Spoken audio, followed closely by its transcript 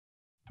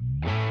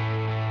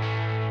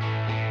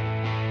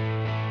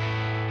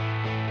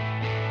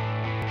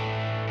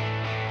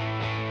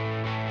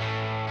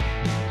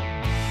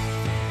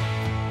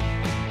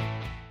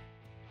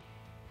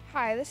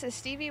Hi, this is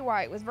Stevie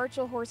White with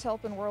Virtual Horse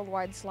Help and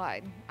Worldwide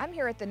Slide. I'm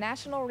here at the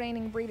National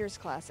Reining Breeders'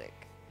 Classic.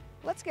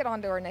 Let's get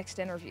on to our next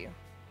interview.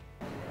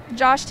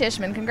 Josh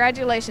Tishman,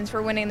 congratulations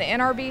for winning the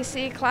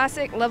NRBC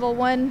Classic Level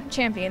 1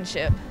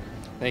 Championship.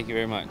 Thank you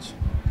very much.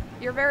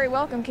 You're very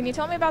welcome. Can you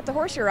tell me about the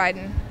horse you're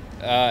riding?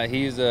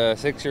 He's a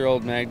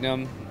 6-year-old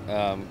Magnum,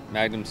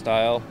 Magnum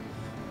style,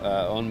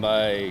 owned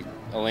by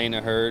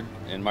Elena Hurd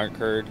and Mark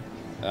Hurd.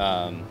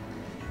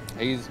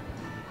 He's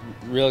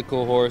a really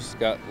cool horse,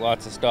 got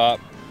lots of stop,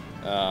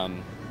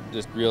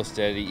 just real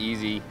steady,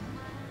 easy,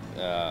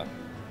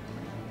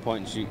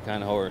 point and shoot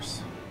kind of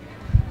horse.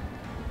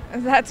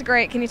 That's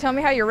great. Can you tell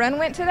me how your run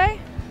went today?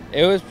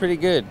 It was pretty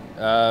good.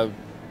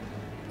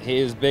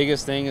 His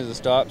biggest thing is the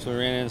stop, so we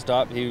ran in and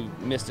stopped. He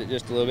missed it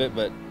just a little bit,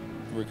 but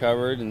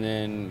recovered and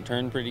then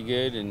turned pretty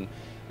good. And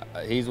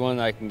he's one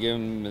that I can give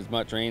him as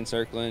much rein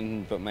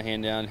circling, put my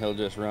hand down, he'll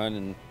just run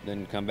and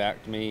then come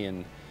back to me.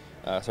 And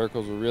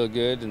circles were real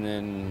good, and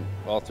then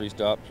all 3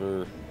 stops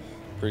were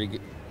pretty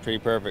good, pretty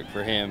perfect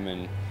for him.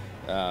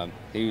 And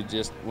he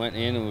just went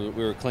in and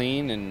we were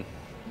clean and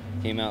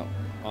came out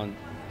on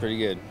pretty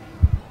good.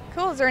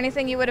 Cool. Is there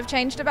anything you would have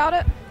changed about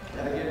it?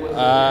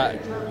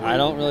 I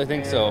don't really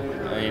think so.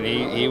 I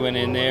mean, he went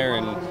in there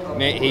and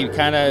he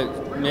kind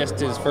of missed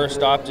his first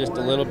stop just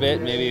a little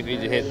bit. Maybe if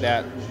he'd hit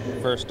that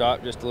first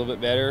stop just a little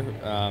bit better,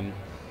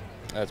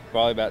 that's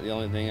probably about the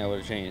only thing I would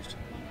have changed.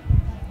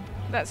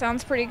 That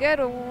sounds pretty good.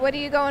 What are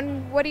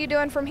you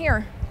doing from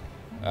here?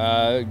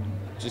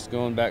 Just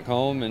going back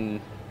home and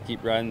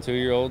keep riding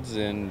 2-year-olds,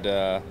 and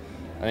I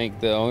think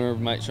the owner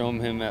might show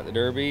him at the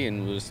Derby,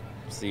 and we'll just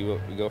see what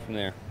we go from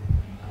there.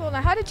 Cool.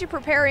 Now, how did you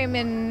prepare him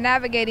and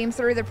navigate him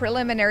through the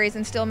preliminaries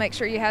and still make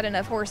sure you had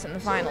enough horse in the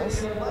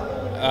finals?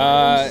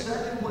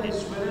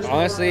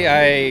 Honestly,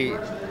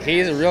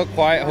 he's a real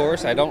quiet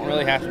horse. I don't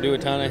really have to do a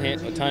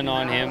ton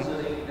on him.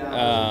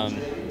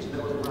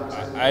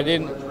 I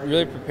didn't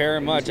really prepare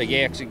him much. I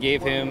actually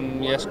gave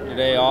him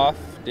yesterday off.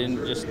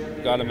 Just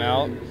got him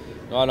out,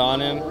 got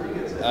on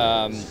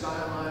him.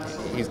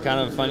 He's kind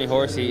of a funny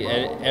horse.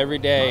 Every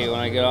day when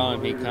I get on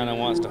him, he kind of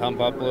wants to hump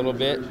up a little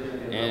bit,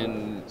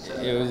 and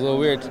it was a little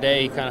weird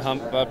today. He kind of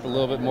humped up a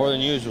little bit more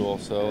than usual,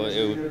 so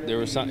there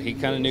was something. He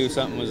kind of knew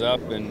something was up,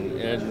 and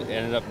it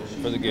ended up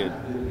for the good.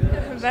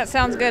 That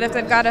sounds good. If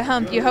they've got a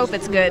hump, you hope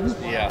it's good.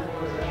 Yeah.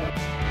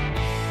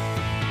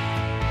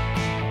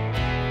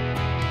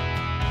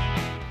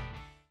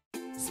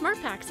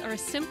 Smart Packs are a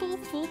simple,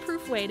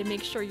 foolproof way to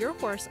make sure your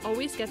horse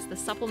always gets the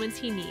supplements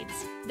he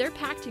needs. They're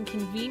packed in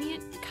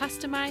convenient,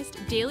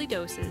 customized daily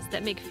doses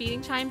that make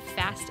feeding time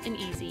fast and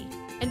easy.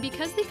 And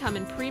because they come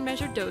in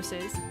pre-measured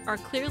doses, are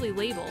clearly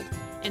labeled,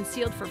 and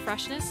sealed for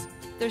freshness,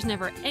 there's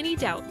never any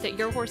doubt that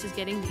your horse is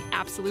getting the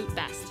absolute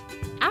best.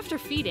 After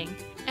feeding,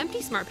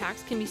 empty Smart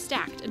Packs can be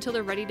stacked until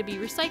they're ready to be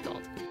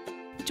recycled.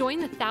 Join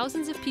the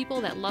thousands of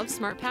people that love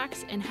Smart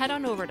Packs and head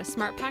on over to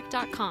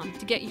smartpack.com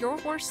to get your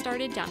horse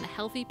started down the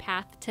healthy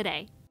path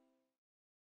today.